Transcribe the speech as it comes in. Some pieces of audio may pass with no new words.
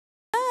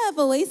up,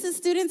 Oasis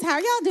students? How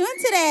are y'all doing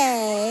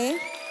today?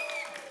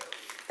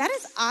 That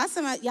is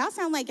awesome. Y'all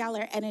sound like y'all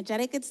are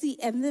energetic. It's the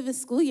end of the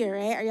school year,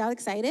 right? Are y'all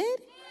excited?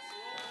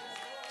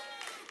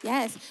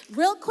 Yes.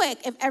 Real quick,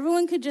 if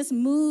everyone could just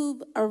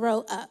move a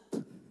row up.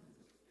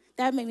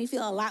 That made me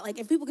feel a lot like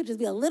if people could just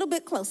be a little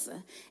bit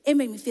closer, it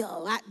made me feel a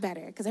lot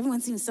better because everyone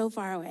seems so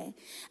far away.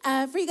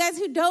 For you guys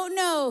who don't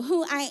know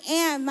who I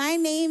am, my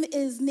name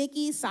is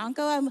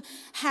Sonko. I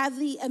have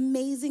the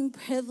amazing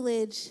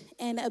privilege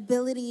and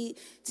ability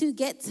to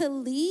get to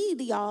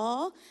lead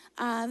y'all.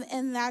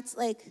 And that's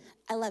like,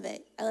 I love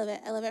it. I love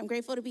it. I love it. I'm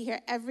grateful to be here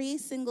every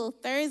single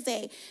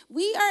Thursday.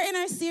 We are in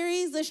our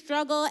series, The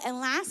Struggle. And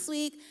last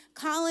week,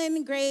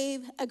 Colin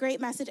gave a great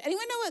message.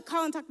 Anyone know what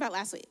Colin talked about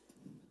last week?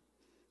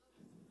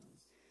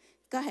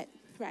 Go ahead,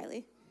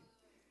 Riley.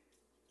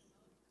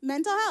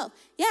 Mental health.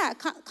 Yeah,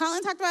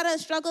 Colin talked about a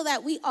struggle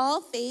that we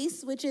all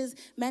face, which is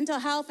mental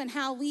health and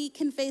how we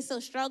can face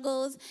those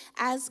struggles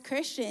as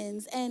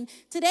Christians. And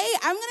today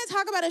I'm going to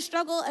talk about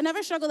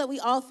another struggle that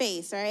we all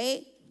face,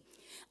 right?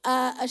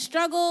 A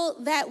struggle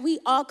that we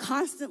all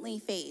constantly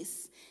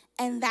face,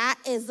 and that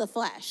is the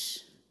flesh.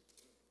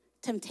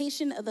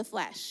 Temptation of the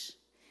flesh,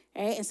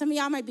 right? And some of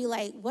y'all might be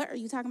like, what are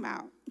you talking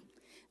about?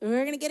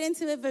 We're going to get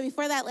into it, but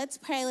before that, let's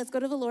pray. Let's go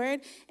to the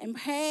Lord and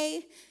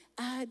pray.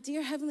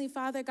 Dear Heavenly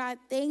Father, God,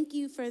 thank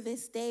you for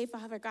this day.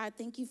 Father God,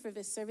 thank you for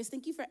this service.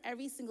 Thank you for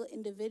every single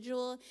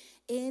individual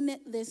in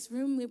this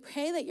room. We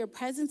pray that your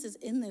presence is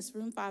in this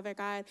room, Father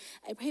God.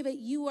 I pray that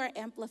you are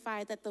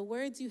amplified, that the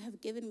words you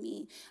have given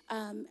me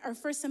are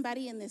for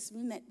somebody in this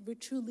room that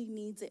truly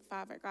needs it,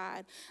 Father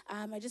God.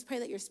 I just pray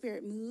that your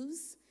spirit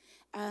moves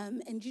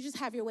and you just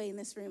have your way in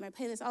this room. I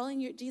pray this all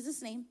in your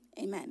Jesus' name.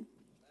 Amen.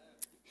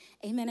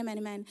 Amen, amen,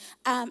 amen.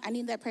 I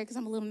need that prayer because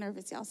I'm a little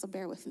nervous, y'all, so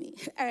bear with me.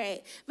 All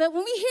right. But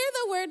when we hear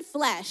the word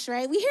flesh,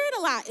 right, we hear it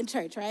a lot in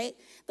church, right?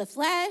 The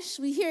flesh,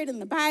 we hear it in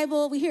the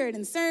Bible, we hear it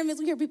in sermons,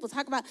 we hear people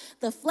talk about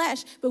the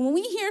flesh. But when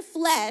we hear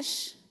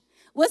flesh,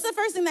 what's the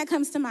first thing that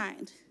comes to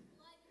mind?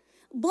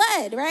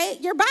 Blood, right?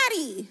 Your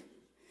body.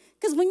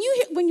 Because when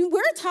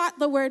we're taught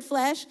the word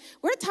flesh,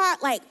 we're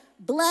taught like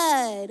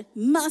blood,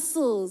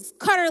 muscles,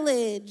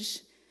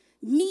 cartilage,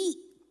 meat,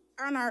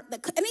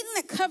 anything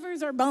that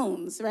covers our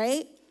bones,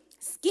 right?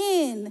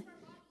 Skin,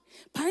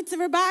 parts of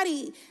our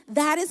body,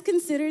 that is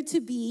considered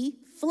to be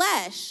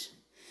flesh.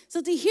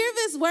 So to hear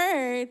this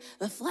word,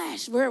 the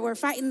flesh, we're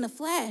fighting the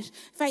flesh,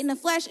 it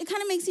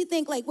kind of makes you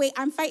think like, wait,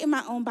 I'm fighting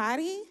my own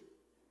body?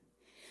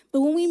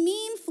 But when we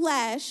mean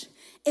flesh,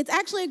 it's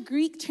actually a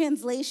Greek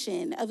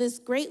translation of this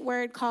great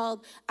word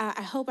called,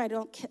 I hope I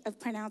don't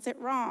pronounce it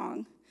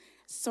wrong,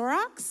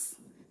 Sorox.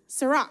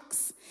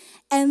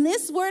 And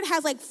this word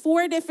has like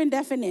 4 different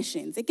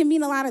definitions. It can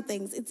mean a lot of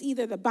things. It's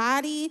either the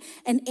body,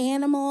 an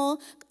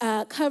animal,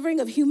 covering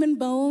of human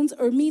bones,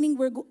 or meaning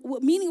we're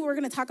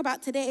going to talk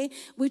about today,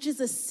 which is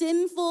a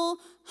sinful,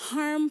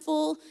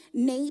 harmful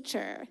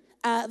nature.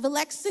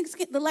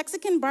 The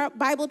Lexicon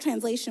Bible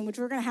translation, which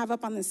we're going to have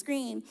up on the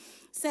screen,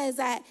 says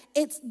that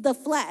it's the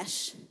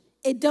flesh.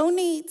 It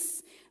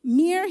donates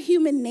mere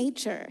human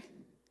nature,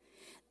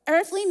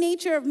 earthly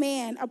nature of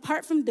man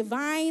apart from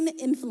divine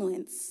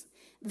influence,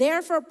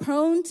 therefore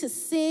prone to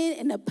sin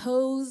and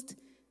opposed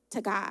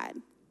to God.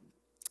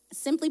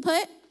 Simply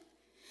put,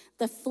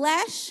 the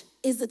flesh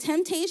is the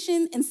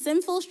temptation and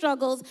sinful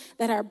struggles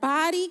that our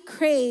body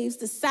craves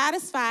to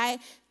satisfy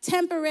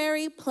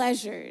temporary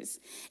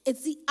pleasures.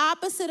 It's the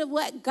opposite of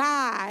what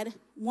God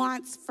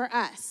wants for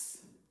us.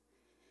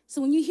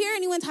 So when you hear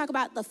anyone talk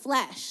about the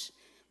flesh,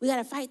 we got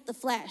to fight the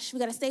flesh. We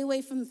got to stay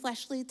away from the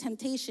fleshly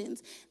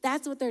temptations.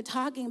 That's what they're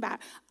talking about.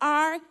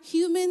 Our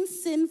human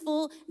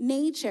sinful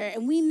nature.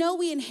 And we know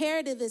we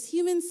inherited this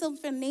human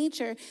sinful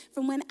nature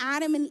from when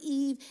Adam and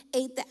Eve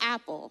ate the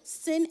apple.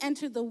 Sin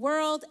entered the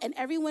world, and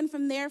everyone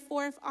from there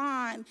forth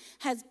on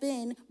has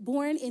been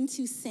born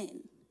into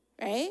sin,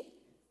 right?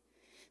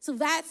 So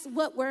that's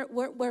what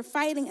we're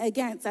fighting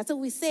against. That's what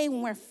we say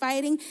when we're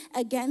fighting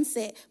against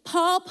it.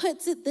 Paul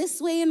puts it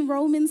this way in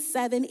Romans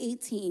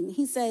 7:18.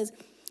 He says,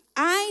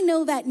 I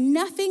know that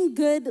nothing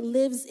good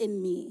lives in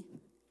me.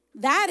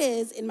 That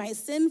is, in my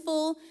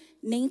sinful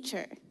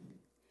nature.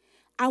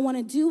 I want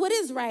to do what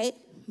is right,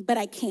 but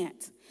I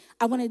can't.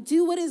 I want to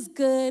do what is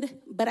good,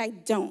 but I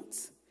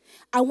don't.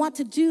 I don't want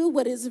to do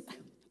what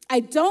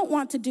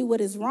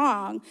is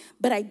wrong,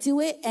 but I do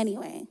it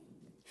anyway.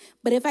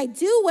 But if I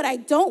do what I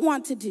don't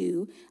want to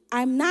do,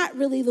 I'm not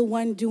really the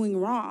one doing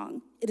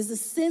wrong. It is the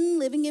sin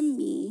living in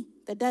me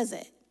that does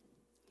it.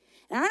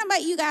 And I don't know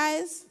about you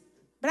guys,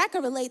 but I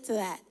can relate to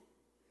that.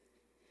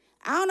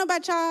 I don't know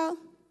about y'all,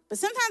 but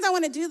sometimes I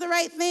want to do the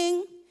right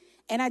thing,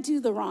 and I do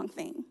the wrong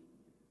thing.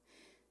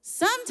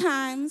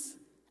 Sometimes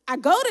I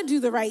go to do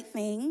the right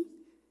thing,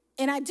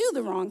 and I do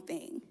the wrong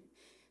thing.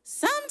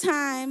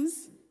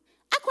 Sometimes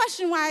I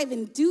question why I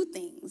even do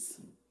things,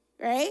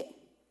 right?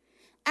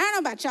 I don't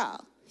know about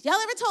y'all. Y'all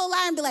ever told a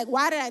lie and be like,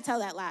 why did I tell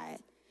that lie?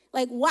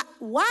 Like, why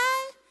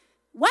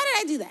did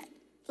I do that?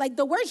 Like,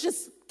 the words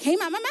just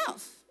came out my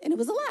mouth, and it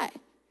was a lie.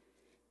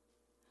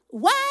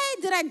 Why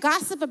did I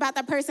gossip about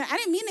that person? I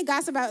didn't mean to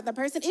gossip about that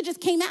person. It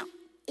just came out.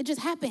 It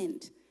just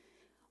happened.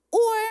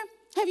 Or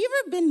have you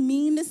ever been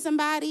mean to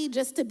somebody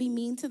just to be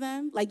mean to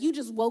them? Like you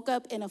just woke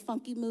up in a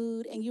funky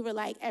mood and you were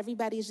like, I'm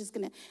just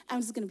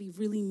gonna be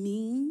really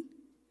mean.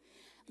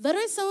 That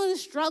are some of the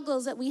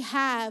struggles that we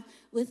have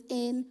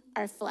within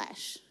our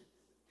flesh.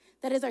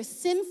 That is our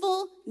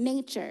sinful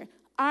nature,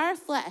 our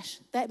flesh,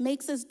 that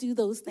makes us do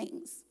those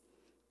things,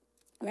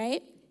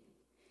 right?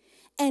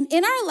 And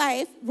in our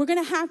life,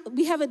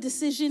 we have a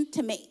decision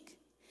to make.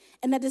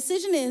 And that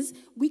decision is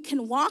we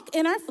can walk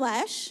in our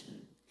flesh,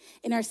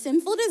 in our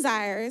sinful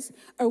desires,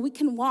 or we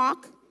can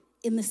walk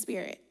in the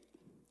Spirit,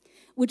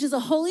 which is a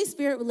Holy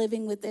Spirit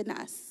living within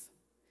us.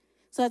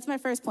 So that's my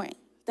first point.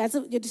 That's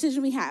the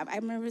decision we have. I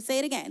remember to say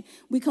it again.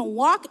 We can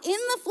walk in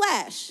the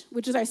flesh,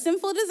 which is our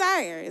sinful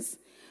desires,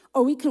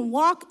 or we can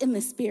walk in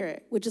the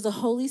Spirit, which is a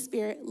Holy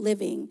Spirit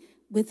living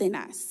within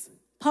us.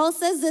 Paul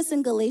says this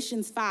in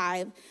Galatians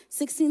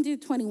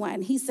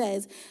 5:16-21. He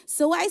says,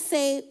 so I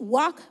say,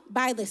 walk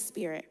by the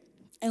Spirit,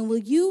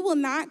 and you will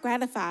not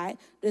gratify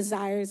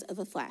desires of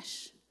the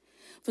flesh.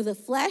 For the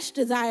flesh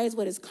desires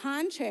what is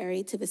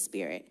contrary to the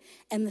Spirit,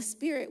 and the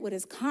Spirit what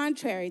is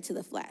contrary to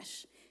the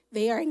flesh.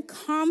 They are in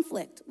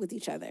conflict with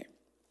each other,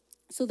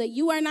 so that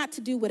you are not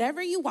to do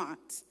whatever you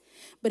want.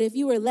 But if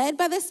you are led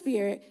by the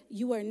Spirit,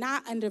 you are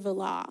not under the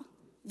law.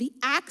 The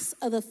acts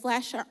of the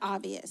flesh are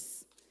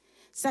obvious: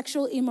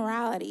 sexual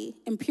immorality,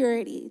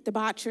 impurity,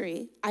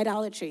 debauchery,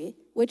 idolatry,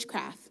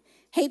 witchcraft,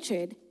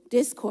 hatred,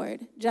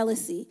 discord,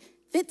 jealousy,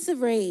 fits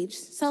of rage,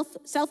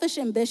 selfish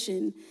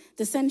ambition,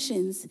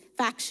 dissensions,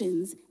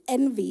 factions,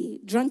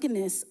 envy,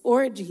 drunkenness,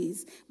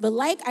 orgies. But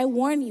like I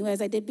warn you,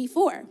 as I did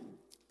before,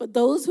 but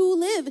those who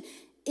live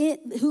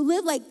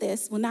like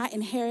this will not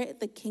inherit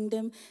the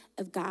kingdom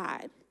of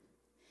God.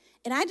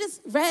 And I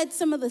just read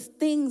some of the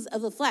things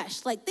of the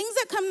flesh, like things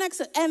that come next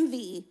to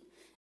envy,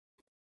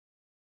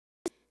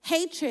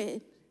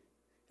 hatred,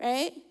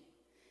 right?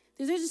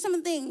 These are just some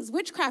of the things.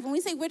 Witchcraft. When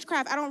we say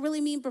witchcraft, I don't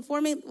really mean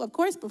performing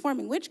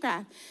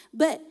witchcraft,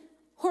 but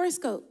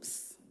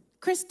horoscopes,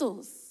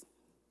 crystals,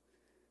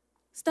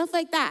 stuff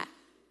like that.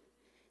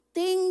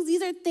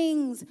 These are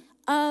things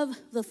of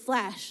the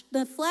flesh.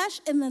 The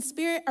flesh and the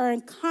Spirit are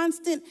in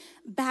constant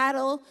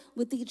battle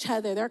with each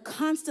other. They're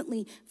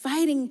constantly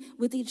fighting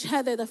with each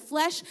other. The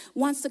flesh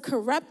wants to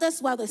corrupt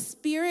us while the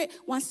Spirit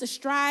wants to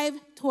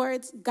strive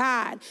towards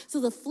God.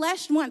 So the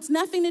flesh wants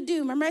nothing to do.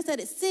 Remember I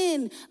said it,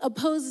 sin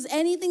opposes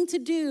anything to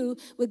do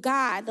with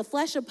God. The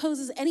flesh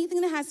opposes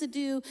anything that has to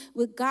do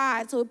with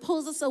God. So it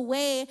pulls us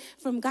away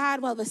from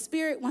God while the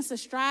Spirit wants to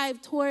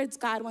strive towards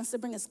God, wants to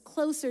bring us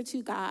closer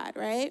to God,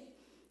 right?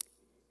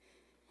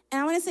 And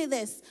I want to say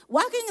this,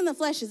 walking in the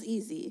flesh is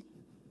easy.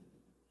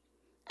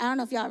 I don't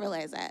know if y'all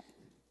realize that.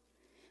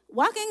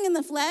 Walking in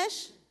the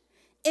flesh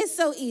is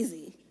so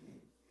easy.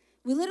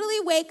 We literally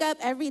wake up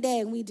every day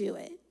and we do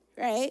it,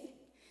 right?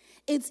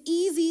 It's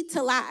easy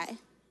to lie.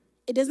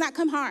 It does not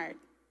come hard,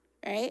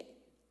 right?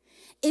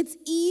 It's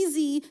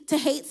easy to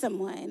hate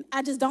someone.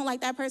 I just don't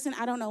like that person.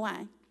 I don't know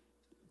why.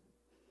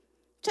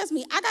 Trust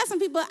me, I got some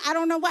people, I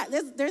don't know why.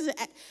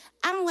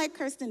 I don't like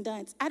Kirsten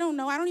Dunst. I don't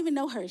know. I don't even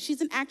know her. She's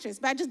an actress,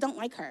 but I just don't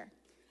like her.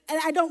 And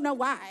I don't know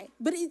why.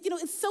 But,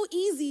 it's so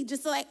easy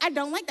just to I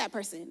don't like that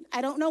person.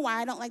 I don't know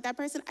why I don't like that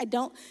person. I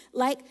don't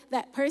like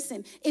that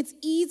person. It's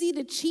easy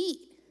to cheat,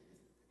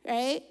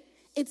 right?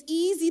 It's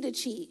easy to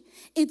cheat.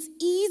 It's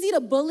easy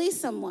to bully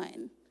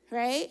someone,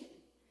 right?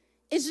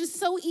 It's just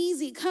so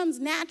easy. It comes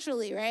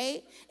naturally,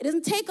 right? It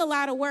doesn't take a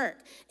lot of work.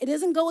 It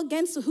doesn't go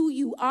against who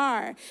you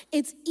are.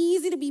 It's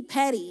easy to be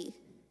petty.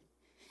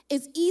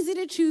 It's easy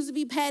to choose to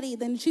be petty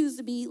than choose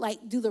to be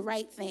do the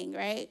right thing,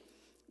 right?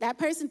 That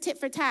person tit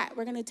for tat.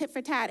 We're going to tit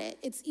for tat it.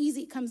 It's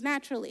easy. It comes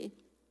naturally.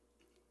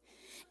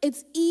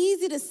 It's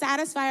easy to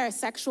satisfy our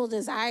sexual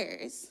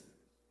desires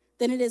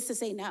than it is to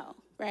say no,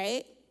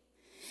 right?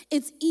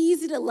 It's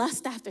easy to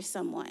lust after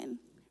someone,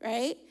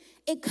 right?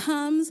 It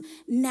comes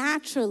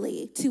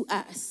naturally to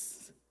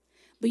us.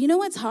 But you know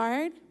what's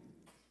hard?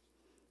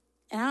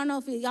 And I don't know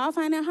if y'all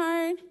find it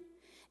hard.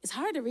 It's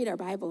hard to read our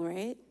Bible,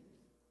 right?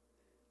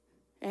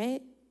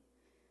 Right?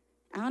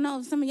 I don't know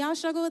if some of y'all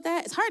struggle with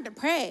that. It's hard to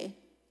pray,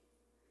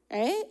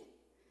 right?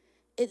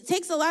 It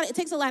takes a lot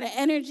of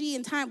energy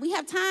and time. We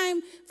have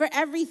time for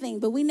everything,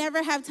 but we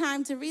never have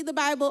time to read the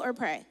Bible or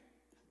pray.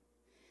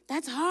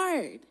 That's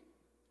hard.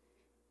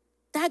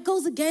 That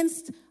goes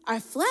against our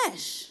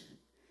flesh.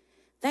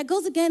 That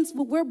goes against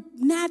what we're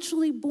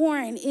naturally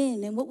born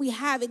in and what we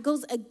have. It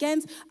goes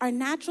against our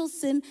natural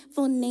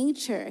sinful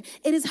nature.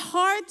 It is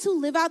hard to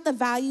live out the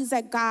values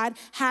that God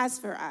has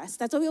for us.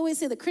 That's why we always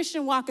say the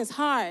Christian walk is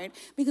hard,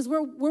 because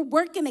we're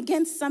working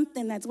against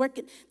something that's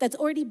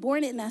already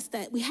born in us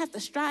that we have to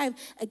strive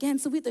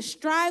against. So we have to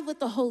strive with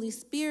the Holy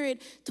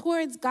Spirit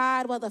towards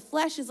God while the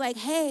flesh is like,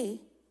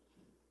 hey,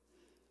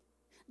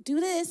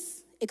 do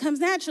this. It comes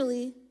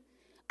naturally.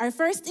 Our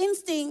first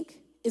instinct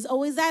is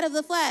always that of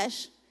the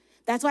flesh.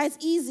 That's why it's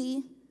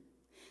easy.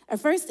 Our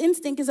first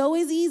instinct is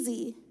always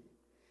easy.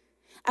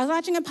 I was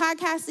watching a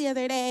podcast the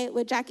other day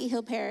with Jackie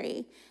Hill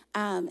Perry,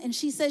 and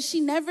she says she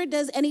never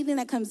does anything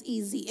that comes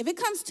easy. If it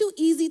comes too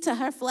easy to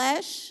her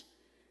flesh,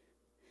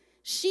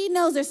 she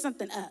knows there's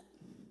something up.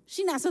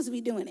 She's not supposed to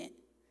be doing it.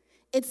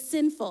 It's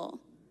sinful.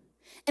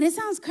 And it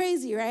sounds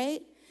crazy,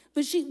 right?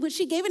 But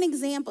she gave an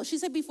example. She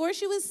said before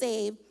she was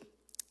saved,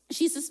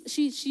 she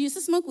used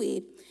to smoke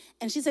weed.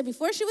 And she said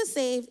before she was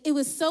saved, it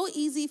was so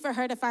easy for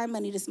her to find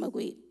money to smoke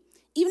weed.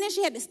 Even if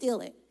she had to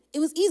steal it, it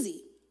was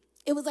easy.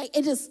 It was like,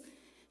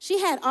 she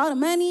had all the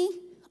money,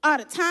 all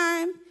the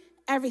time,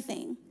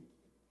 everything.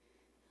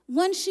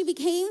 Once she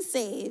became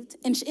saved,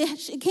 and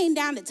it came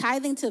down to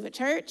tithing to the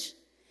church,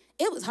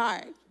 it was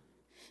hard.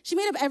 She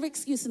made up every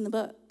excuse in the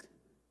book.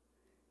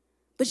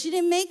 But she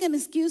didn't make an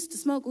excuse to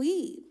smoke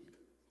weed.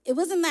 It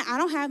wasn't that I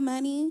don't have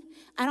money,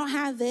 I don't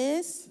have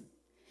this.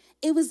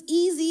 It was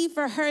easy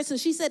for her. So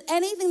she said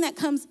anything that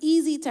comes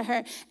easy to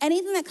her,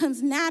 anything that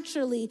comes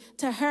naturally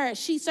to her,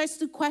 she starts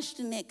to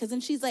question it, because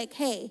then she's like,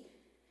 hey,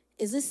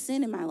 is this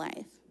sin in my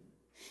life?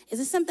 Is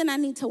this something I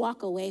need to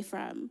walk away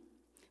from?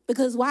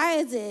 Because why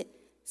is it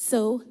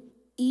so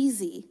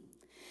easy?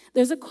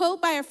 There's a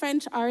quote by a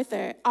French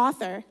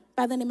author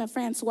by the name of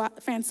Francois,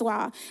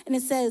 and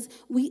it says,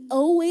 we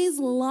always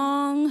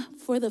long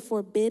for the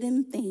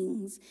forbidden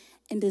things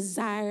and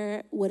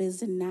desire what is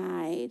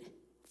denied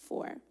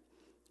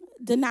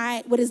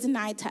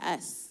to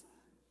us.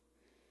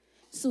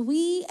 So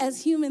we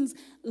as humans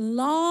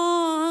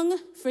long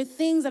for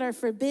things that are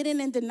forbidden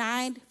and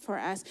denied for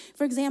us.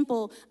 For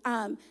example,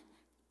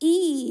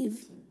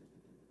 Eve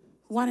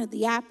wanted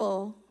the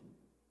apple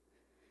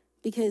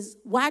because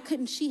why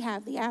couldn't she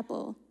have the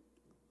apple?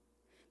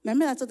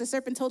 Remember, that's what the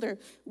serpent told her.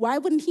 Why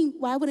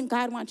wouldn't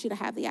God want you to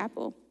have the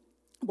apple?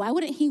 Why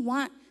wouldn't he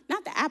want,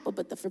 not the apple,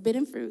 but the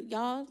forbidden fruit?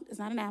 Y'all, it's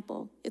not an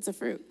apple, it's a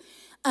fruit.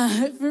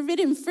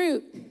 Forbidden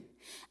fruit.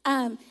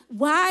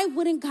 Why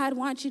wouldn't God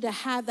want you to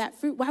have that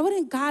fruit? Why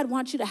wouldn't God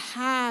want you to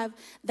have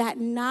that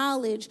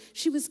knowledge?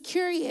 She was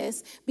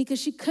curious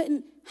because she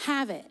couldn't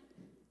have it.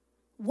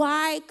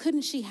 Why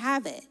couldn't she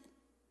have it?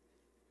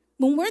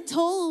 When we're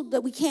told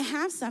that we can't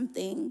have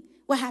something,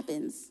 what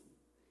happens?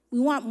 We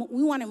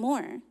want it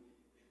more.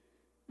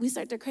 We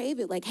start to crave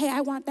it, like, hey,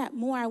 I want that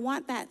more. I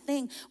want that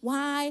thing.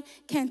 Why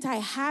can't I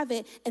have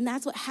it? And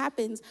that's what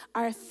happens.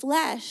 Our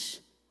flesh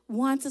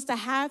wants us to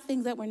have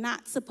things that we're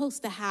not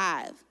supposed to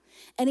have.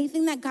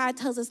 Anything that God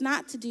tells us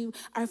not to do,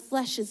 our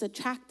flesh is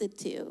attracted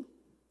to.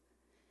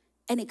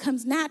 And it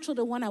comes natural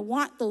to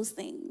want those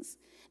things,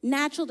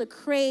 natural to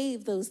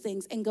crave those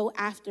things and go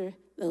after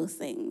those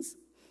things.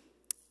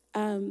 I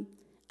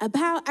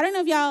don't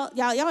know if y'all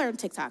are on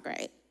TikTok,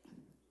 right?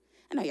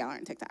 I know y'all are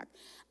on TikTok.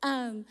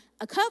 I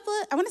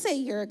want to say a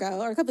year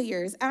ago or a couple of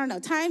years, I don't know,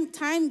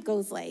 time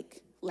goes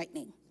like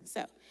lightning.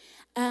 So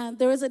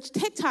there was a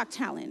TikTok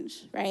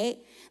challenge, right,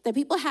 that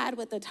people had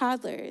with their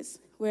toddlers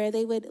where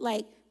they would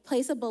like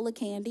place a bowl of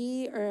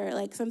candy or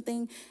like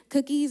something,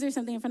 cookies or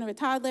something in front of a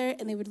toddler,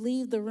 and they would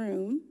leave the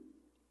room.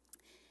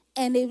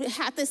 And they would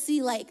have to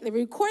see, like, they would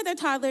record their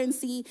toddler and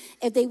see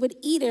if they would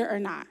eat it or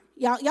not.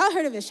 Y'all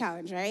heard of this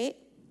challenge, right?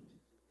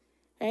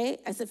 Right?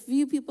 As a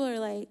few people are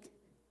like,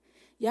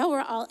 y'all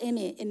were all in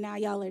it, and now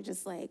y'all are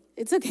just like,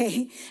 it's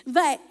okay.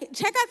 But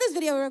check out this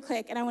video real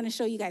quick, and I want to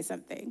show you guys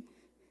something.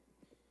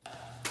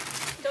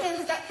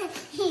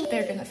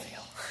 They're gonna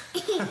fail.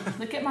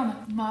 Look at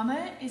Mama.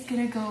 Mama is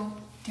gonna go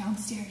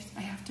downstairs.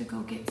 I have to go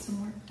get some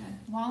work done.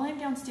 While I'm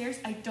downstairs,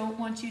 I don't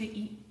want you to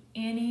eat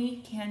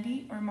any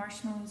candy or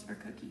marshmallows or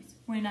cookies.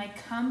 When I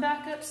come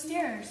back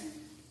upstairs,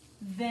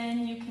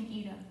 then you can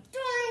eat them.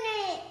 Darn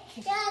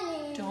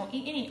it. Don't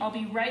eat any. I'll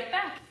be right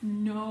back.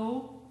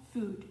 No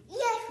food.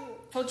 Yes.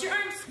 Hold your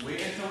arms.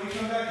 Wait until we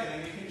come back and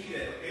then you can eat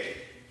it, okay?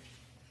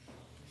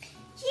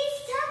 She's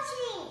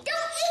touching.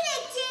 Don't eat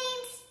it,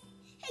 James.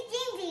 Hey,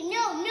 Jamesy, no.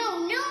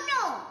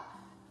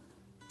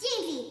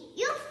 Jamesy,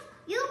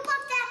 you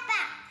put that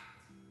back.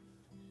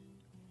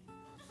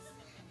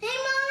 Hey,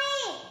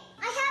 Mommy,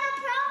 I have a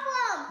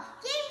problem.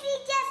 Jamesy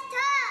just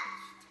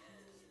touched.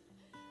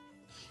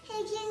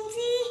 Hey,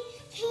 Jamesy,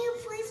 can you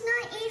please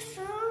not eat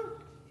food?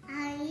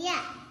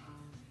 Yeah.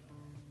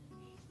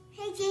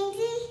 Hey,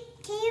 Jamesy,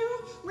 can you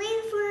wait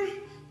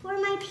for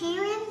my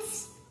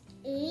parents?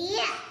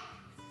 Yeah.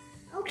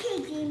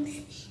 Okay,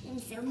 James. And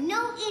so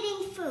no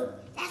eating food.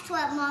 That's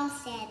what Mom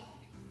said.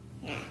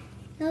 Yeah.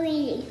 No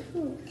eating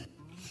food.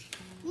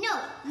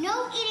 No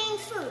eating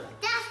food.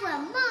 That's what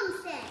Mom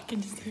said.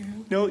 Can you say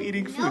it? No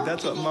eating food.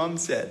 That's what Mom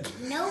said.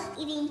 No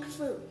eating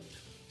food.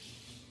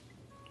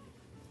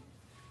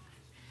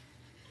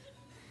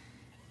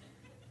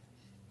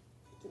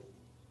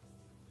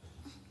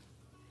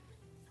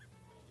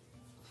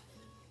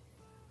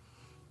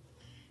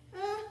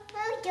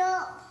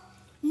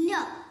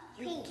 No,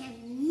 we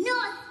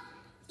cannot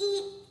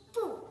eat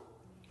food.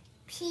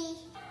 P.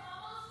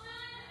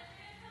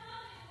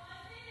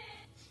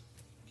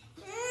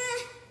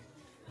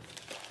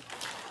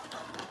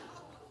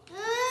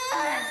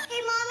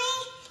 Hey, Mommy,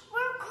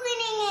 we're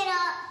cleaning it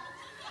up.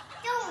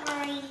 Don't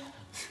worry.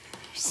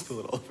 Just a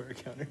little over a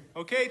counter.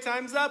 Okay,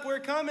 time's up. We're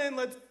coming.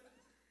 Let's.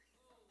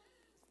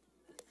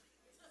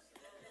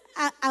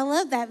 I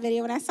love that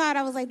video. When I saw it,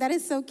 I was like, that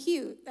is so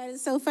cute. That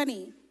is so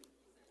funny.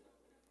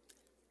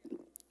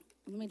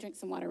 Let me drink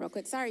some water real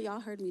quick. Sorry, y'all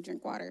heard me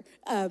drink water.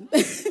 But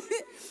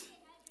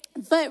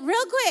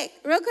real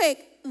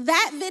quick,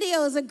 that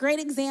video is a great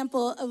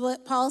example of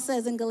what Paul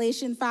says in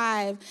Galatians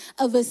 5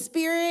 of a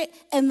spirit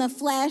and the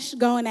flesh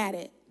going at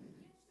it.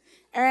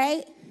 All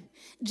right?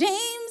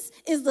 James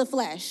is the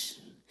flesh.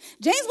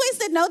 James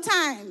wasted no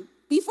time.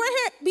 Before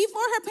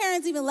her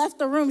parents even left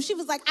the room, she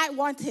was like, I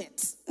want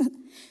it.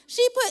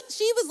 She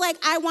was like,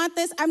 I want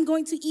this. I'm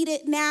going to eat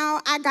it now.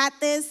 I got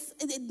this.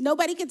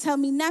 Nobody could tell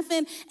me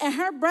nothing. And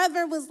her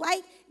brother was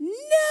like,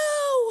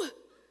 no,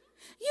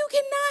 you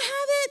cannot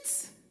have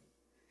it.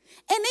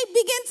 And they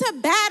begin to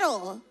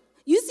battle.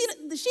 You see,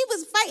 she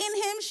was fighting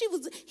him.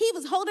 He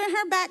was holding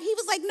her back. He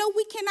was like, no,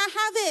 we cannot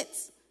have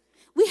it.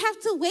 We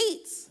have to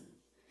wait.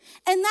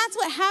 And that's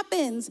what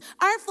happens.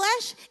 Our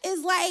flesh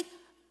is like,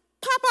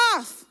 pop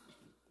off.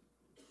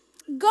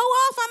 Go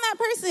off on that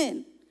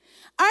person.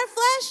 Our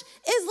flesh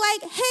is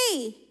like,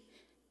 hey,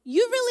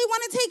 you really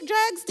want to take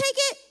drugs? Take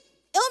it.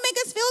 It'll make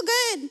us feel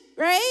good,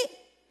 right?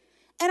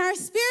 And our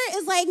spirit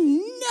is like,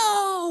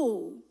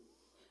 no.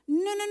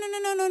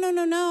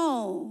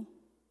 No.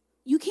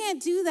 You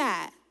can't do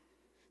that.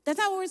 That's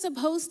not what we're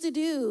supposed to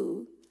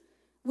do.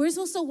 We're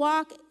supposed to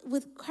walk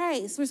with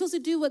Christ. We're supposed to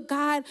do what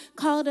God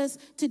called us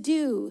to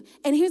do.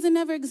 And here's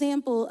another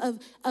example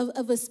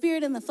of a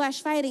spirit and the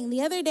flesh fighting.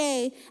 The other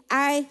day,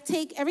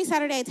 every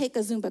Saturday, I take a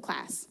Zumba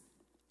class.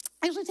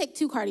 I usually take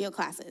 2 cardio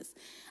classes.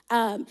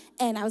 And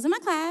I was in my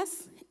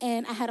class,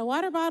 and I had a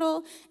water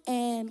bottle,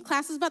 and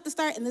class was about to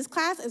start. And this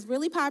class is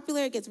really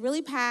popular. It gets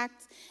really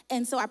packed.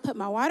 And so I put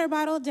my water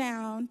bottle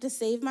down to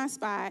save my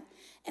spot,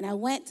 and I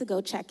went to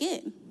go check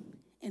in.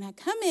 And I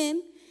come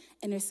in,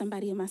 and there's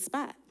somebody in my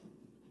spot.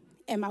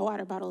 And my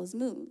water bottle is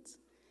moved.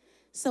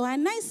 So I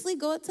nicely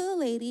go up to the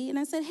lady, and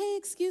I said, hey,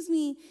 excuse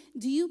me,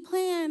 do you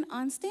plan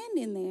on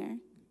standing there?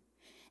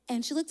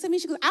 And she looks at me,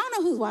 she goes, I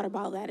don't know whose water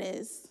bottle that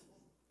is.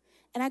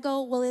 And I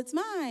go, well, it's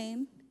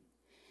mine.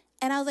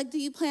 And I was like, do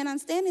you plan on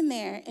standing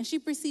there? And she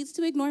proceeds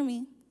to ignore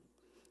me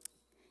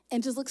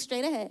and just look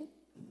straight ahead.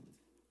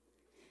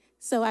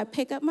 So I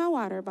pick up my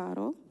water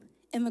bottle,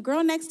 and the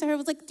girl next to her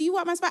was like, do you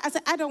want my spot? I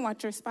said, I don't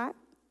want your spot.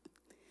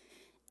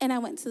 And I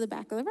went to the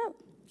back of the row.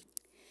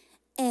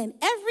 And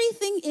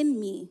everything in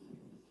me,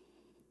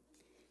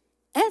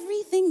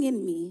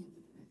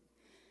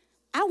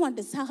 I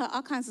wanted to tell her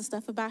all kinds of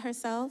stuff about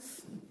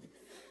herself.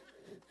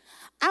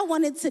 I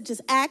wanted to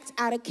just act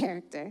out of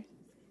character.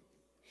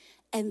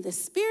 And the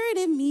spirit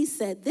in me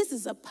said, this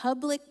is a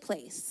public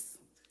place.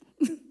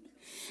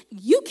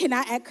 You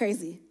cannot act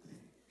crazy.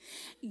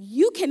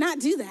 You cannot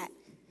do that.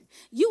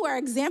 You are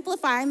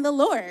exemplifying the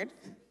Lord.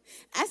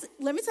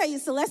 Let me tell you,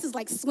 Celeste is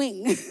like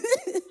swing.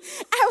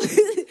 I was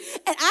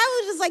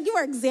just like, you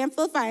are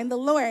exemplifying the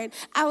Lord.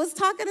 I was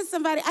talking to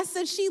somebody. I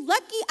said, she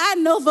lucky I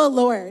know the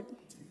Lord.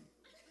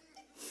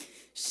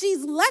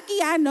 She's lucky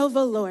I know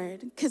the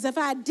Lord. Because if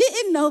I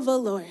didn't know the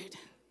Lord,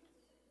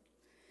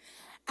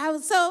 at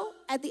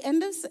the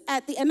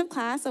end of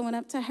class, I went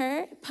up to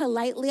her.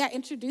 Politely, I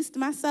introduced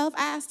myself.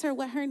 I asked her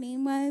what her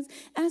name was.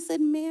 And I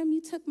said, ma'am,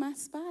 you took my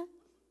spot.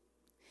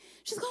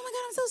 She's like, oh my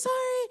God, I'm so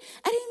sorry.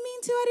 I didn't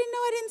mean to. I didn't know.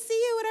 I didn't see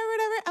you,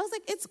 whatever. I was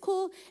like, it's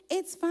cool.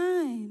 It's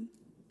fine.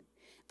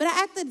 But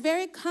I acted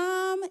very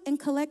calm and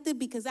collected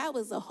because that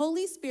was the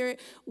Holy Spirit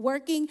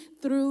working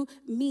through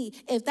me.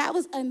 If that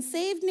was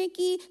unsaved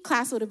Nikki,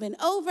 class would have been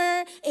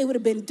over. It would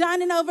have been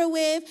done and over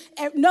with.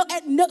 No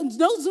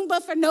Zumba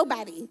for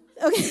nobody,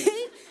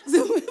 okay?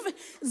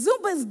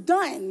 Zumba's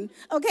done,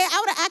 okay?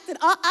 I would have acted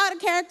all out of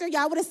character.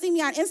 Y'all would have seen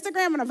me on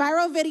Instagram on a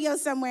viral video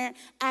somewhere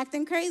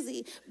acting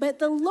crazy. But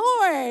the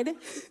Lord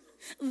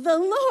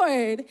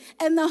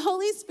and the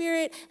Holy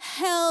Spirit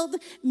held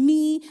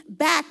me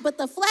back. But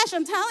the flesh,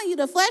 I'm telling you,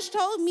 the flesh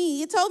told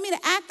me to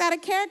act out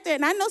of character.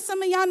 And I know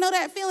some of y'all know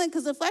that feeling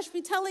because the flesh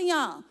be telling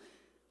y'all.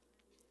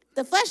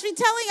 The flesh be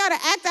telling y'all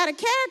to act out of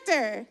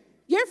character.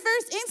 Your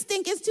first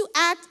instinct is to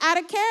act out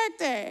of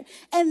character.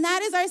 And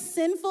that is our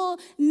sinful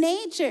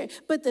nature.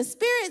 But the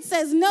Spirit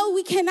says, no,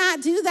 we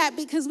cannot do that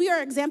because we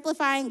are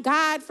exemplifying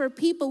God for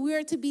people. We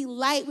are to be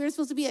light. We're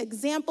supposed to be an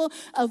example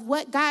of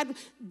what God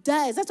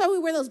does. That's why we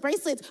wear those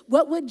bracelets.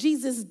 What would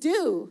Jesus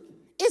do?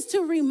 It's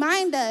to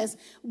remind us,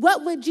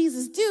 what would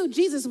Jesus do?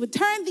 Jesus would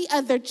turn the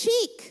other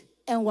cheek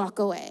and walk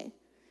away,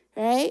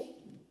 right?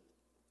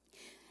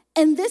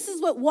 And this is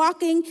what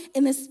walking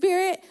in the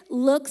Spirit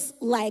looks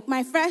like.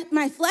 My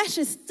flesh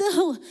is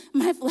still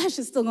going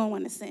to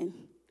want to sin.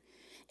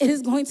 It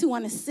is going to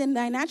want to sin.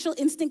 Thy natural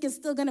instinct is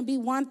still going to be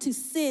want to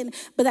sin.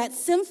 But that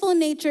sinful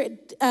nature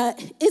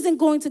isn't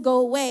going to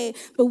go away.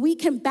 But we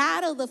can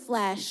battle the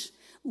flesh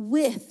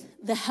with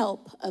the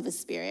help of a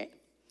Spirit.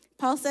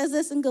 Paul says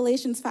this in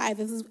Galatians 5.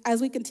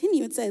 As we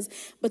continue, it says,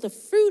 but the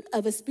fruit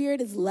of a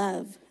Spirit is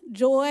love,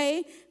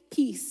 joy,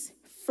 peace,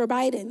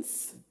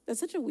 forbearance. That's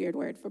such a weird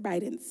word,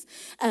 forbearance.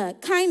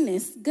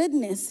 Kindness,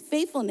 goodness,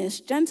 faithfulness,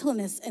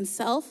 gentleness, and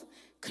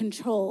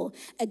self-control.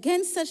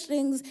 Against such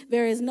things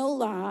there is no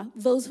law.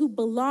 Those who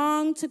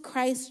belong to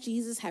Christ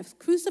Jesus have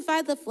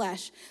crucified the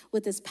flesh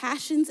with its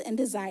passions and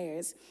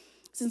desires.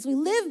 Since we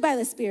live by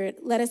the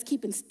Spirit, let us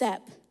keep in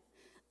step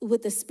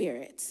with the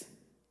Spirit.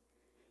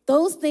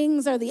 Those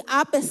things are the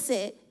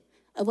opposite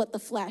of what the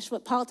flesh,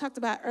 what Paul talked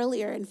about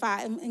earlier in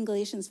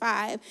Galatians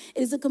 5.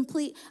 It is a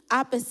complete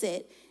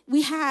opposite.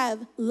 We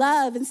have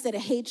love instead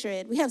of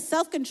hatred. We have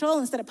self-control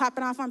instead of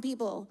popping off on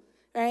people,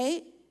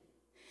 right?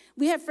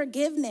 We have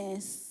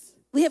forgiveness.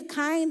 We have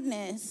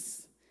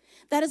kindness.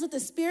 That is what the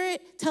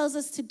Spirit tells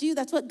us to do.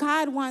 That's what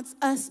God wants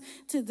us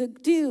to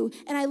do.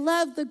 And I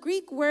love the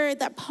Greek word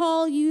that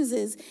Paul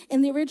uses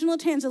in the original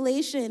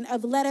translation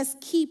of let us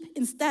keep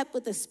in step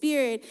with the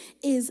Spirit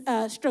is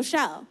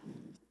stroshel,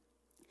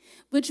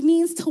 which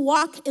means to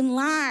walk in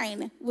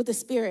line with the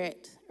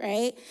Spirit,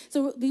 right?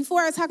 So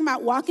before I was talking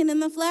about walking in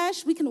the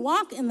flesh, we can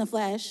walk in the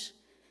flesh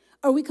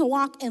or we can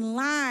walk in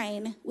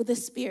line with the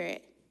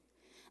Spirit.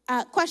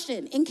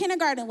 Question, in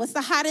kindergarten, what's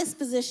the hottest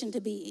position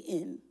to be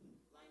in?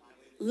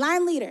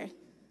 Line leader.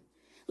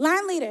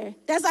 Line leader.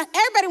 That's like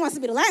everybody wants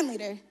to be the line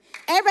leader.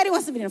 Everybody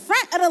wants to be in the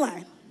front of the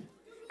line,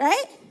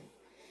 right?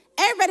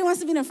 Everybody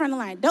wants to be in the front of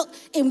the line.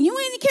 If you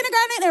in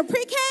kindergarten or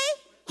pre-K,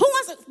 who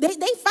wants to,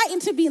 they fighting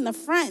to be in the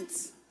front.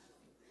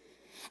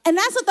 And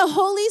that's what the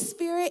Holy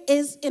Spirit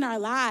is in our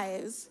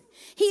lives.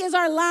 He is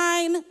our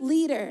line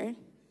leader.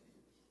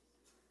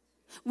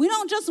 We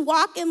don't just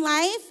walk in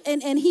life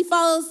and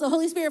the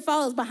Holy Spirit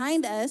follows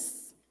behind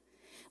us.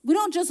 We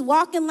don't just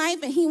walk in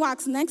life and he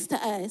walks next to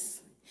us.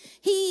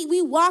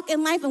 We walk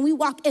in life and we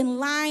walk in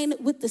line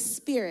with the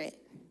Spirit.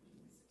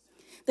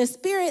 The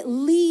Spirit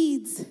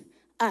leads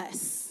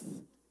us,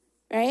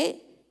 right?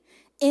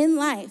 In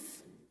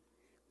life.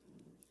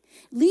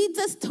 Leads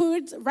us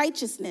towards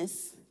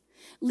righteousness.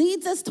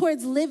 Leads us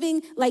towards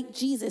living like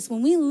Jesus.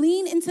 When we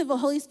lean into the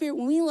Holy Spirit,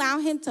 when we allow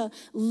him to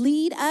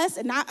lead us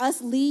and not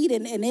us lead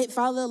and it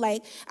follow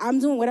like I'm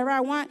doing whatever I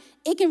want,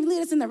 it can lead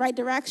us in the right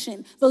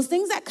direction. Those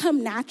things that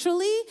come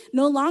naturally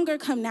no longer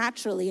come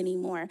naturally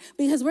anymore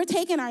because we're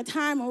taking our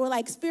time and we're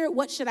like, Spirit,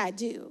 what should I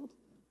do?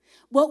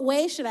 What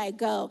way should I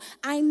go?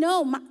 I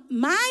know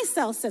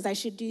myself says I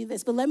should do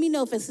this, but let me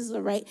know if this is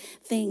the right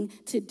thing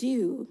to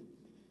do.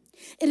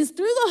 It is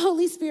through the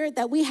Holy Spirit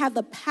that we have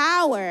the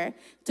power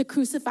to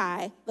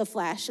crucify the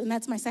flesh. And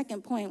that's my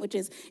second point, which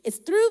is it's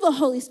through the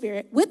Holy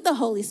Spirit, with the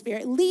Holy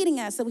Spirit leading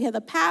us, that we have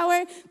the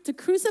power to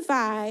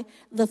crucify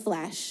the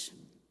flesh.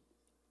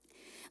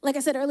 Like I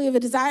said earlier, the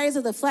desires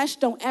of the flesh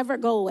don't ever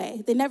go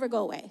away. They never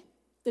go away.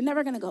 They're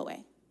never going to go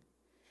away.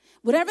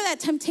 Whatever that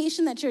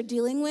temptation that you're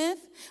dealing with,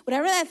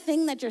 whatever that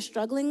thing that you're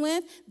struggling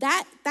with,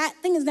 that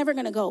thing is never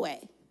going to go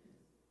away.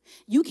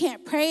 You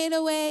can't pray it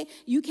away.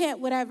 You can't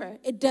whatever.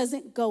 It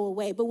doesn't go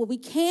away. But what we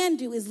can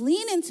do is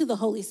lean into the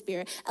Holy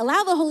Spirit.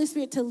 Allow the Holy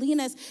Spirit to lean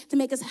us, to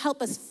make us,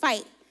 help us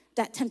fight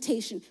that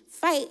temptation,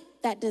 fight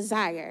that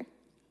desire.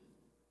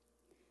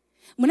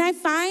 When I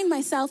find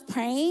myself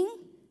praying,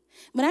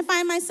 when I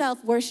find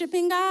myself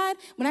worshiping God,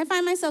 when I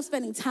find myself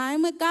spending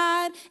time with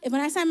God, and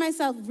when I find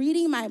myself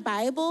reading my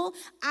Bible,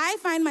 I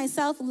find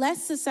myself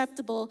less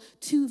susceptible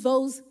to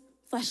those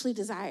fleshly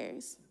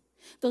desires.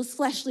 Those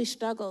fleshly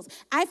struggles.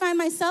 I find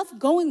myself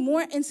going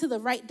more into the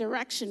right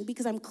direction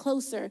because I'm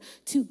closer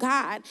to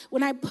God.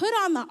 When I put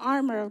on the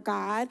armor of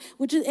God,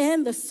 which is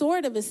and the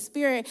sword of his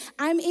Spirit,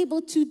 I'm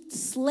able to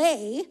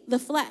slay the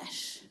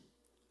flesh.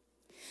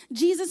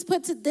 Jesus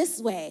puts it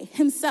this way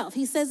himself.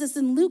 He says this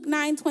in Luke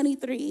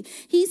 9:23.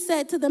 He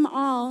said to them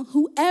all,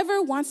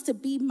 whoever wants to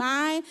be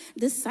my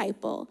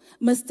disciple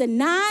must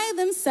deny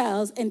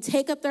themselves and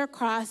take up their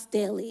cross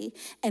daily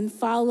and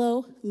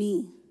follow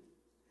me.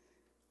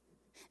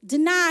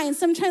 Deny, in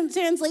some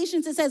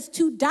translations it says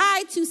to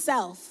die to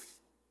self.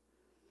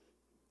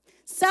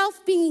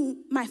 Self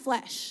being my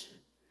flesh.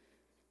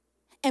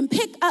 And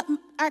pick up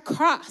our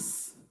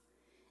cross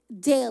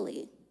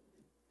daily.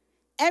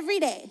 Every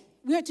day.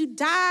 We are to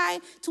die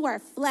to our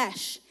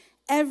flesh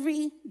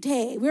every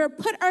day. We are to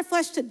put our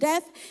flesh to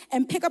death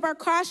and pick up our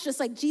cross just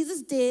like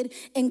Jesus did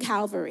in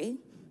Calvary.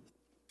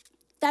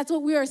 That's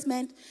what we are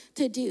meant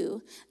to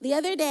do. The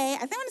other day,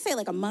 I want to say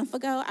like a month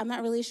ago, I'm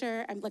not really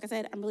sure. Like I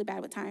said, I'm really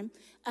bad with time.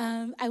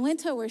 I went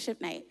to a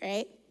worship night,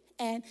 right?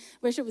 And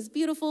worship was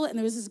beautiful, and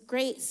there was this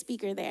great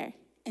speaker there.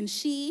 And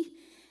she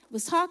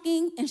was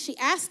talking, and she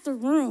asked the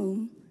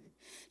room,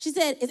 she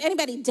said, is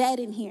anybody dead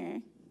in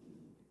here?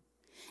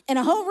 And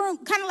the whole room,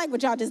 kind of like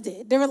what y'all just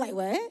did. They were like,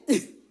 what?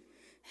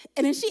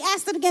 And then she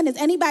asked it again, is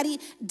anybody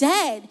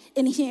dead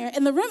in here?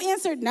 And the room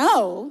answered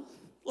no.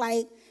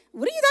 Like,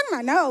 what are you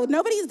talking about? No,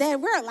 nobody's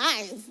dead. We're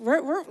alive.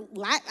 We're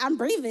alive. I'm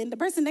breathing. The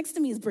person next to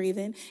me is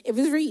breathing. It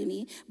was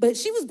Reuni, but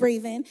she was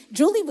breathing.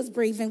 Julie was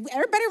breathing.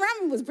 Everybody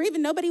around me was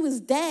breathing. Nobody was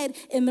dead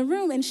in the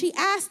room. And she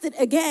asked it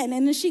again.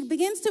 And then she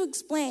begins to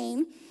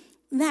explain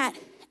that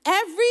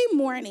every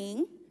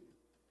morning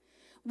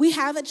we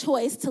have a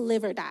choice to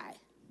live or die.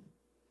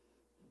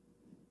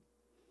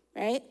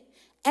 Right?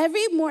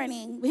 Every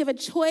morning we have a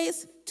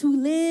choice to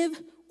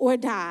live or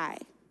die.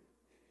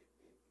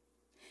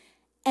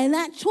 And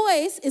that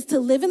choice is to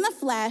live in the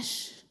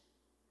flesh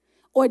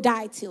or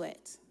die to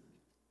it.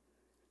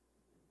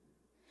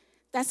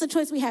 That's the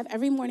choice we have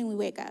every morning we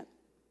wake up.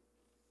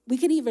 We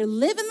can either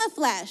live in the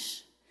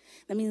flesh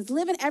That means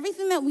living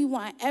everything that we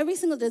want, every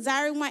single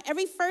desire we want,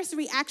 every first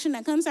reaction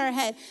that comes to our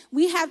head.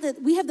 We have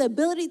the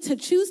ability to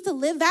choose to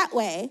live that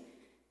way,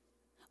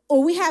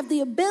 or we have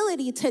the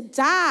ability to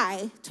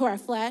die to our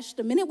flesh.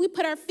 The minute we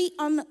put our feet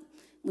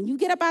when you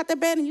get up out the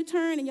bed and you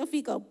turn and your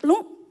feet go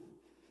bloom,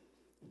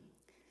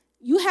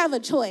 you have a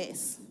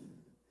choice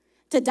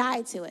to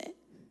die to it.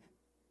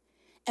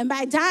 And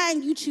by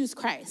dying, you choose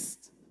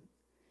Christ.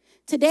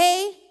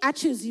 Today, I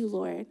choose you,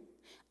 Lord.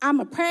 I'm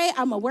going to pray,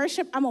 I'm going to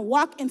worship, I'm going to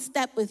walk in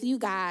step with you,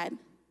 God.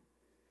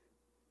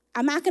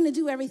 I'm not going to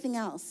do everything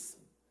else.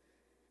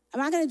 I'm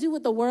not going to do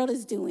what the world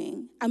is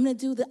doing. I'm going to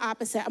do the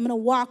opposite. I'm going to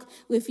walk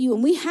with you.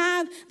 And we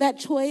have that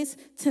choice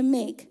to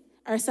make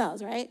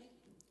ourselves, right?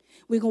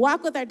 We can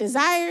walk with our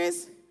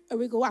desires, or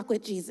we can walk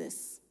with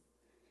Jesus.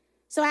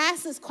 So I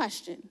ask this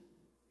question.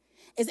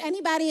 Is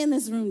anybody in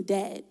this room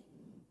dead?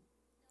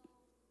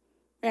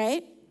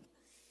 Right?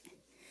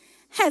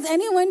 Has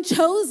anyone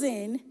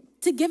chosen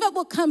to give up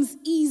what comes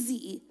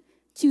easy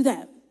to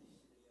them?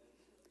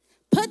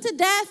 Put to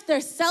death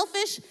their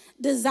selfish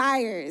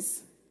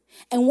desires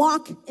and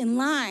walk in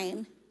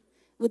line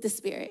with the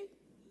Spirit.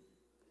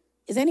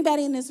 Is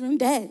anybody in this room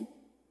dead?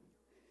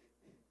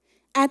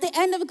 At the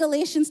end of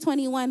Galatians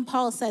 21,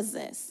 Paul says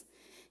this.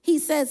 He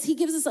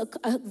gives us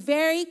a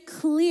very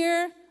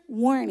clear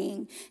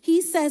warning.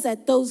 He says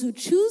that those who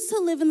choose to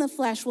live in the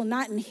flesh will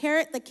not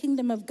inherit the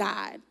kingdom of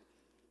God.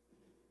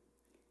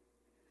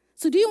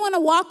 So do you want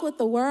to walk with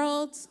the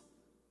world?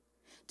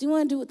 Do you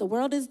want to do what the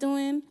world is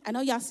doing? I know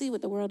y'all see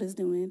what the world is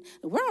doing.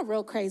 The world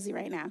real crazy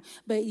right now.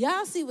 But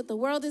y'all see what the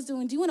world is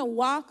doing. Do you want to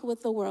walk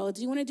with the world?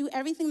 Do you want to do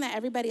everything that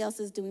everybody else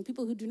is doing?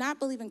 People who do not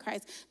believe in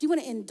Christ. Do you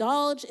want to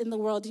indulge in the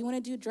world? Do you want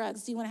to do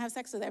drugs? Do you want to have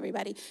sex with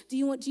everybody? Do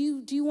you want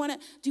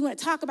to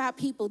talk about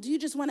people? Do you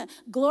just want to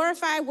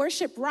glorify,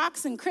 worship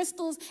rocks and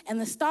crystals and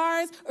the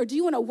stars? Or do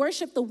you want to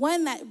worship the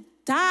one that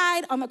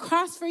died on the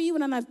cross for you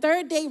and on the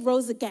third day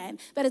rose again?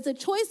 That is a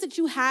choice that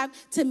you have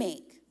to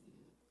make.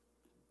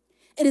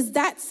 It is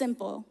that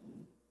simple.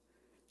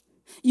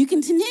 You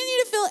continue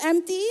to feel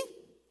empty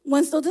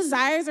once those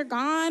desires are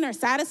gone or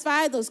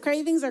satisfied, those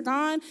cravings are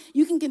gone.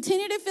 You can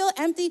continue to feel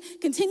empty,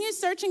 continue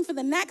searching for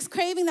the next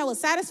craving that will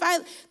satisfy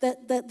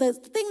the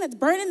thing that's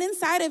burning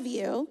inside of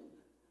you,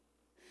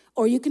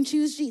 or you can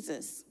choose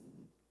Jesus.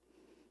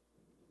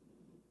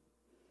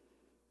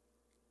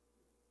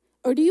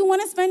 Or do you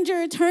want to spend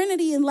your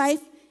eternity in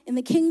life in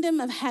the kingdom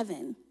of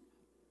heaven?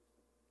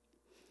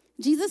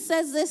 Jesus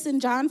says this in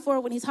John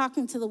 4 when he's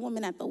talking to the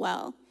woman at the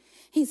well.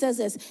 He says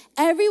this,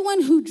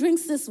 everyone who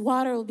drinks this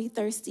water will be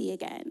thirsty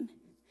again.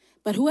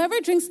 But whoever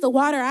drinks the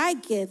water I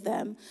give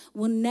them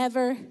will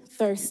never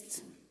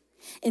thirst.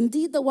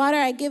 Indeed, the water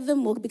I give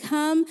them will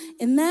become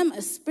in them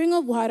a spring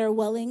of water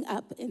welling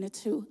up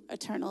into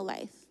eternal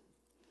life.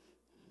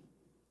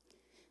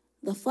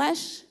 The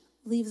flesh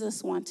leaves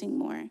us wanting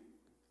more,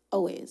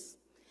 always.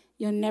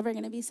 You're never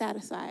going to be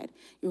satisfied.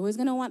 You're always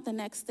going to want the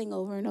next thing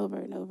over and over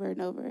and over and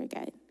over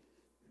again.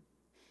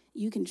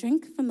 You can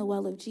drink from the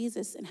well of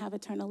Jesus and have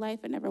eternal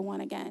life and never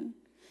want again.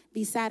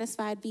 Be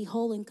satisfied, be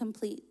whole and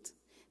complete.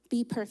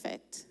 Be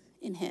perfect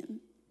in him.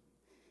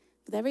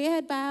 With every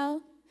head bowed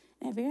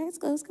and every eyes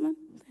closed, come on,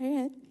 very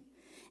head.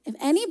 If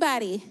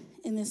anybody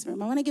in this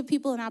room, I want to give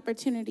people an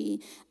opportunity,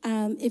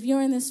 if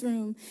you're in this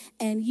room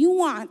and you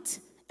want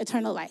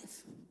eternal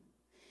life,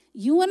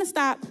 you want to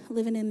stop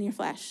living in your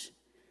flesh,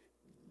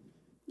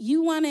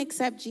 you want to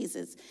accept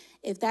Jesus.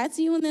 If that's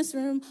you in this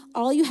room,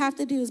 all you have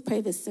to do is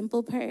pray this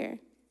simple prayer.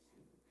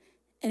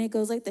 And it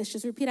goes like this.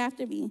 Just repeat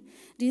after me.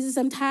 Jesus,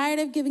 I'm tired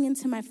of giving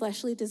into my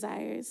fleshly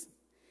desires.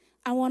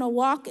 I want to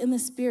walk in the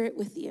Spirit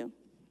with you.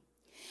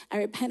 I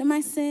repent of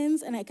my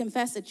sins, and I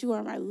confess that you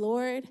are my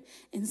Lord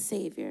and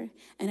Savior.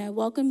 And I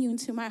welcome you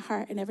into my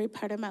heart and every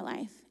part of my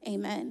life.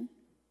 Amen.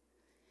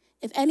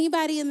 If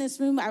anybody in this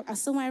room, I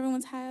still want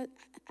everyone's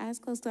eyes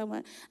closed. I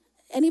want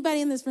anybody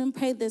in this room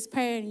prayed this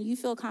prayer and you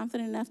feel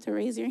confident enough to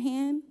raise your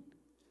hand,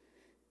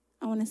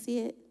 I want to see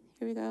it.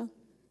 Here we go.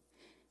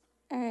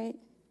 All right.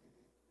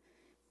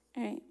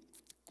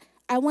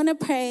 I want to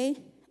pray.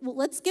 Well,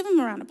 let's give him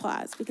a round of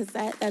applause because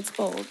that's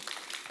bold.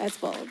 That's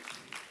bold.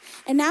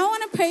 And now I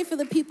want to pray for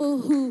the people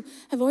who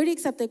have already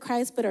accepted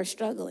Christ but are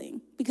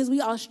struggling, because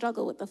we all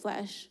struggle with the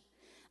flesh.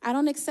 I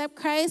don't accept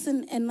Christ,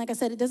 and like I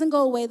said, it doesn't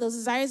go away. Those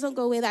desires don't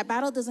go away. That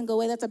battle doesn't go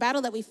away. That's a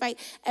battle that we fight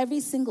every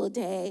single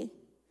day.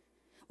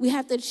 We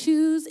have to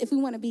choose if we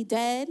want to be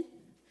dead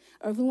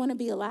or if we want to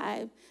be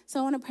alive. So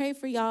I want to pray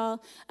for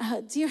y'all.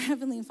 Dear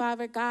Heavenly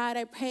Father, God,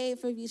 I pray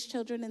for these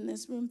children in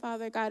this room,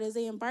 Father God, as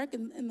they embark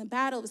in the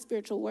battle of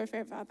spiritual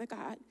warfare, Father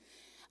God.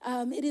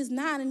 It is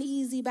not an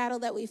easy battle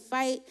that we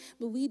fight,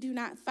 but we do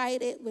not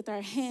fight it with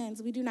our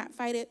hands. We do not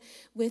fight it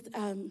with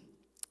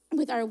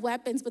our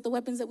weapons, but the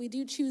weapons that we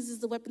do choose is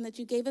the weapon that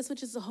you gave us,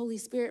 which is the Holy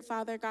Spirit,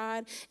 Father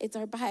God. It's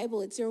our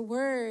Bible. It's your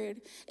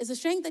word. It's the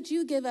strength that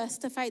you give us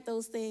to fight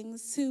those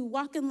things, to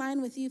walk in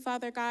line with you,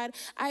 Father God.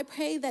 I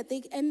pray that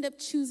they end up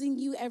choosing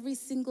you every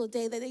single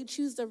day, that they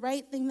choose the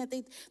right thing, that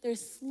they're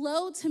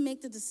slow to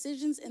make the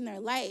decisions in their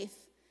life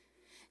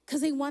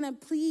because they want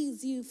to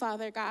please you,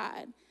 Father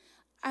God.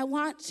 I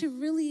want to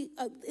really,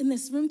 in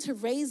this room, to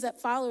raise up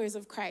followers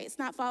of Christ,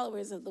 not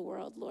followers of the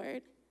world,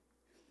 Lord.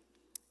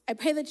 I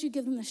pray that you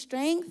give them the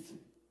strength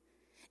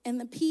and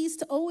the peace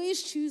to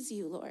always choose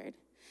you, Lord.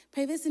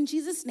 Pray this in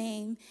Jesus'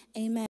 name, amen.